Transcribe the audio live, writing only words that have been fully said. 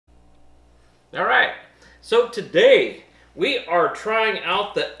All right, so today we are trying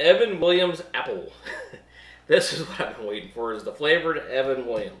out the Evan Williams apple. This is what I've been waiting for, is the flavored Evan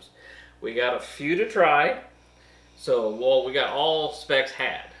Williams. We got a few to try. So, well, we got all specs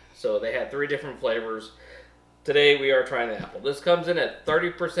had. So they had 3 different flavors. Today we are trying the apple. This comes in at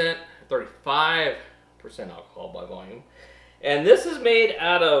 30%, 35% alcohol by volume. And this is made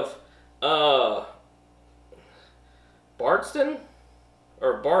out of Bardstown,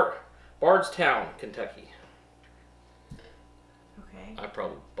 Kentucky. Okay. I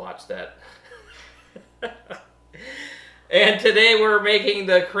probably botched that. And today we're making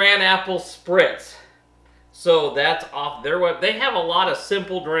the Cranapple Spritz. So that's off their web. They have a lot of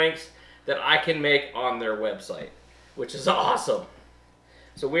simple drinks that I can make on their website, which is awesome.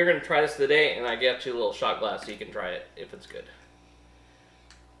 So we're going to try this today, and I got you a little shot glass so you can try it if it's good.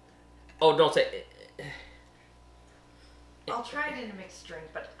 Oh, don't say it. I'll try it in a mixed drink,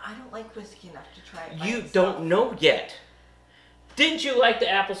 but I don't like whiskey enough to try it by You itself. don't know yet. Didn't you like the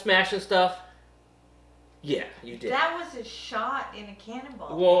apple smash and stuff? Yeah, you did. That was a shot in a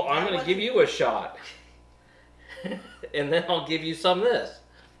cannonball. Well, I'm going to give you a shot. And then I'll give you some of this.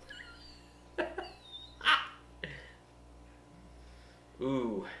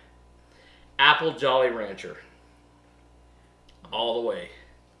 Ooh. Apple Jolly Rancher. All the way.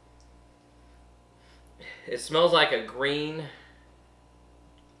 It smells like a green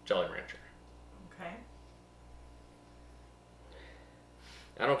Jolly Rancher. Okay.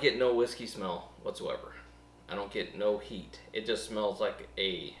 I don't get no whiskey smell whatsoever. I don't get no heat. It just smells like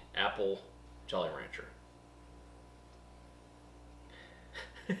a apple Jolly Rancher.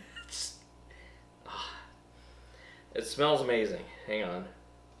 It smells amazing. Hang on.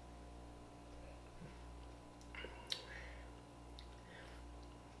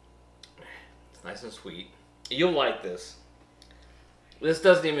 It's nice and sweet. You'll like this. This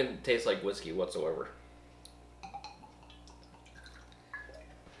doesn't even taste like whiskey whatsoever.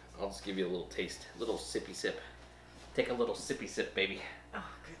 I'll just give you a little taste, a little sippy sip. Take a little sippy sip, baby. Oh,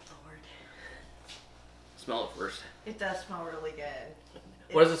 good Lord. Smell it first. It does smell really good.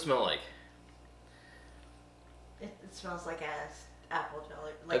 What does it smell like? It smells like a apple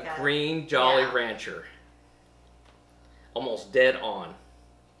jelly. Like a green Jolly yeah. Rancher. Almost dead on.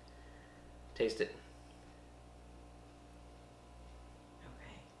 Taste it.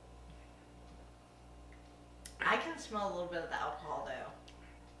 Okay. I can smell a little bit of the alcohol though.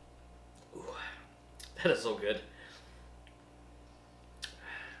 Ooh, that is so good.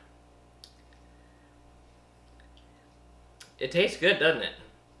 It tastes good, doesn't it?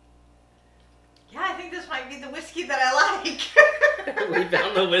 Yeah, I think this might be the whiskey that I like. We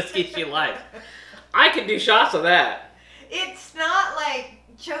found the whiskey she likes. I could do shots of that. It's not like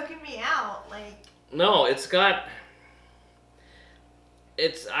choking me out. Like, no, it's got.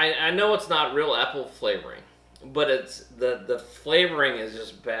 It's I know it's not real apple flavoring, but it's the flavoring is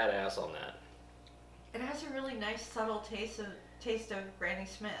just badass on that. it has a really nice subtle taste of Granny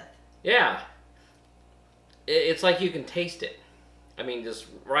Smith. Yeah. It's like you can taste it. I mean, just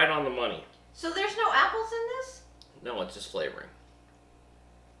right on the money. So there's no apples in this? No, it's just flavoring.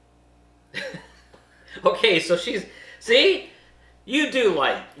 Okay, so she's... See? You do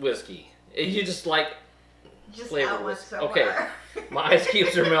like whiskey. You just like flavored whiskey. Okay, my ice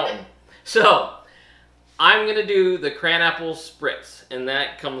cubes are melting. So, I'm going to do the Cranapple Spritz, and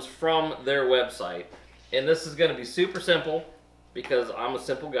that comes from their website. And this is going to be super simple, because I'm a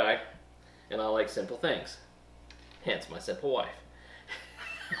simple guy, and I like simple things. Hence my simple wife.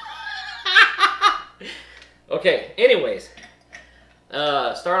 Okay, anyways.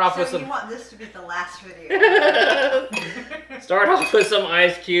 Start off with some... So you want this to be the last video. Start off with some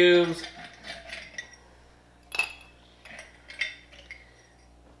ice cubes.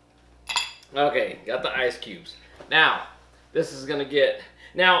 Okay, got the ice cubes. Now, this is gonna get...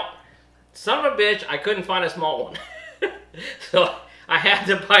 Now, son of a bitch, I couldn't find a small one. So, I had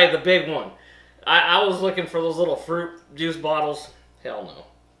to buy the big one. I was looking for those little fruit juice bottles. Hell no.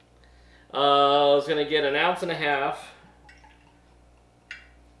 I was gonna get 1.5 ounces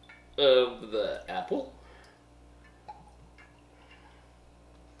of the apple.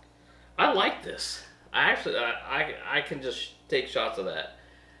 I like this. I can just take shots of that.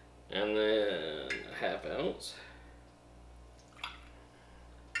 And then 1/2 ounce.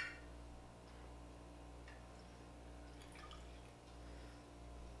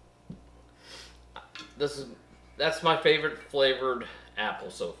 That's my favorite flavored apple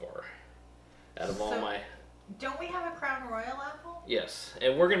so far. Out of all my... Don't we have a Crown Royal apple? Yes,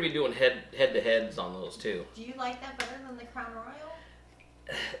 and we're going to be doing head-to-heads on those too. Do you like that better than the Crown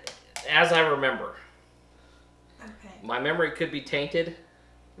Royal? As I remember. Okay. My memory could be tainted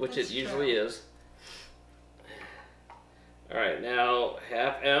which That's it usually true. is. All right, now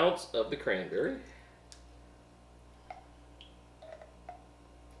 1/2 ounce of the cranberry.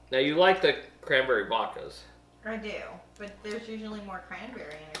 Now you like the cranberry vodkas. I do, but there's usually more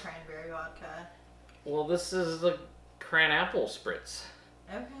cranberry in a cranberry vodka. Well, this is the Cranapple Spritz.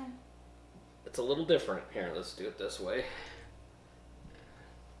 Okay. It's a little different. Here, let's do it this way.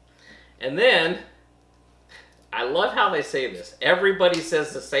 And then, I love how they say this. Everybody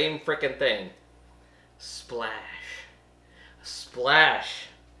says the same frickin' thing. Splash. Splash.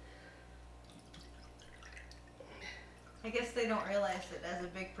 I guess they don't realize that as a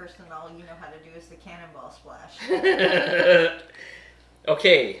big person, all you know how to do is the cannonball splash.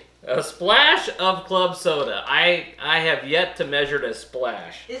 Okay, a splash of club soda. I have yet to measure a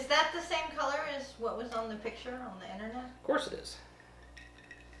splash. Is that the same color as what was on the picture on the internet? Of course it is.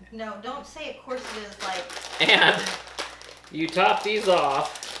 No, don't say of course it is like... And you top these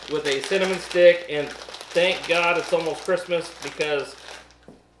off with a cinnamon stick, and thank God it's almost Christmas because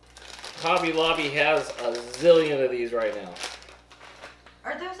Hobby Lobby has a zillion of these right now.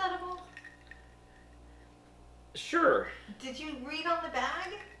 Are those edible? Sure. Did you read on the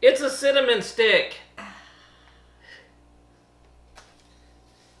bag? It's a cinnamon stick.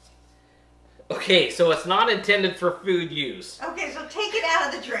 Okay, so it's not intended for food use. Okay, so take it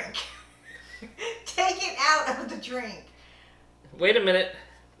out of the drink. Take it out of the drink. Wait a minute.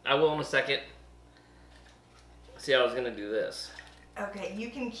 I will in a second. See, I was going to do this. Okay, you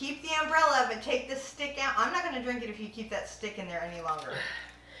can keep the umbrella, but take the stick out. I'm not going to drink it if you keep that stick in there any longer.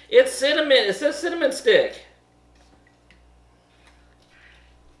 It's cinnamon. It says cinnamon stick.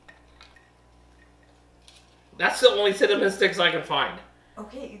 That's the only cinnamon sticks I can find.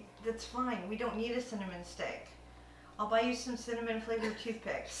 Okay, that's fine. We don't need a cinnamon stick. I'll buy you some cinnamon flavored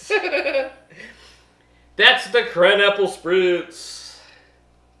toothpicks. That's the Cranapple Spritz.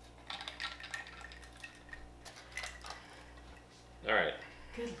 Alright.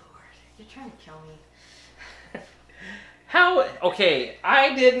 Good Lord, you're trying to kill me. How? Okay,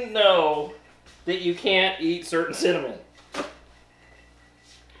 I didn't know that you can't eat certain cinnamon.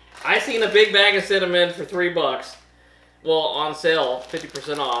 I seen a big bag of cinnamon for $3. Well, on sale,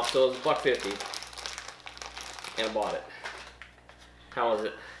 50% off, so it was $1.50. And I bought it. How is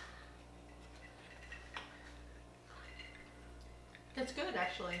it? It's good,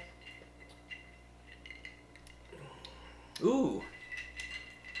 actually. Ooh.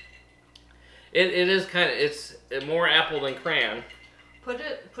 It is kind of, it's more apple than cran. Put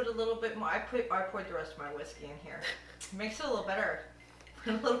a little bit more. I poured the rest of my whiskey in here. Makes it a little better.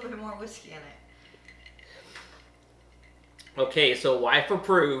 Put a little bit more whiskey in it. Okay, so wife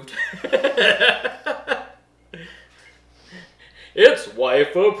approved. It's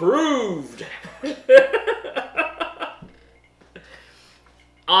wife approved.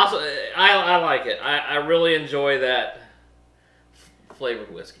 Awesome. I like it. I really enjoy that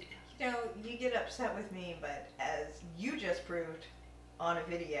flavored whiskey. You know, you get upset with me, but as you just proved on a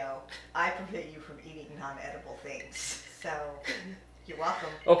video, I prevent you from eating non-edible things. So, you're welcome.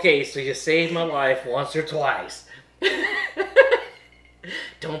 Okay, so you saved my life once or twice.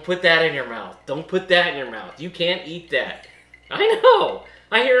 Don't put that in your mouth. Don't put that in your mouth. You can't eat that. I know.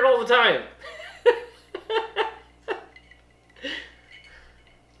 I hear it all the time.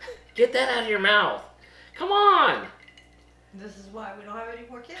 Get that out of your mouth. Come on. This is why we don't have any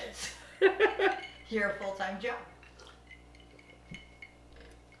more kids. You're a full-time job.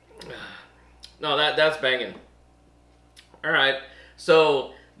 No, that's banging. All right.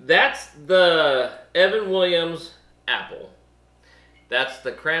 So that's the Evan Williams apple. That's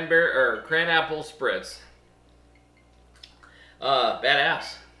the Cranapple Spritz.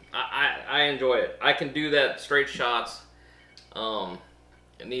 Badass. I enjoy it. I can do that straight shots.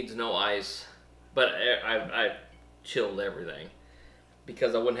 It needs no ice, but I chilled everything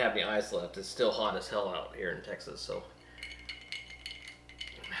because I wouldn't have any ice left. It's still hot as hell out here in Texas, so.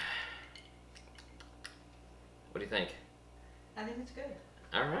 What do you think? I think it's good.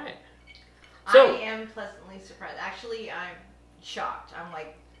 All right. I So, am pleasantly surprised. Actually, I'm shocked. I'm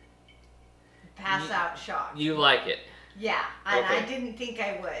like pass out shocked. you like it. Yeah, and I Okay. didn't think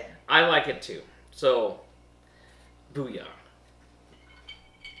I would. I like it too. So, booyah.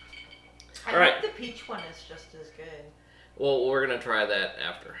 I All right. hope the peach one is just as good. Well, we're going to try that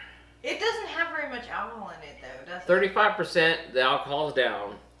after. It doesn't have very much alcohol in it, though, does it? 35%, the alcohol's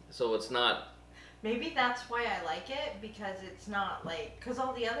down, so it's not. Maybe that's why I like it, because it's not like, because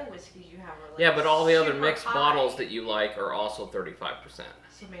all the other whiskeys you have are like Yeah, but all the other super mixed high. bottles that you like are also 35%.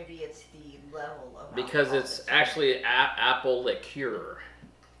 So maybe it's the level of Because alcohol it's that's- actually apple liqueur.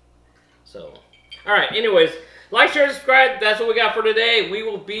 So, All right. Anyways, like, share, subscribe. That's what we got for today. We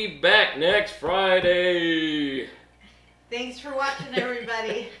will be back next Friday. Thanks for watching,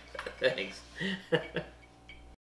 everybody. Thanks.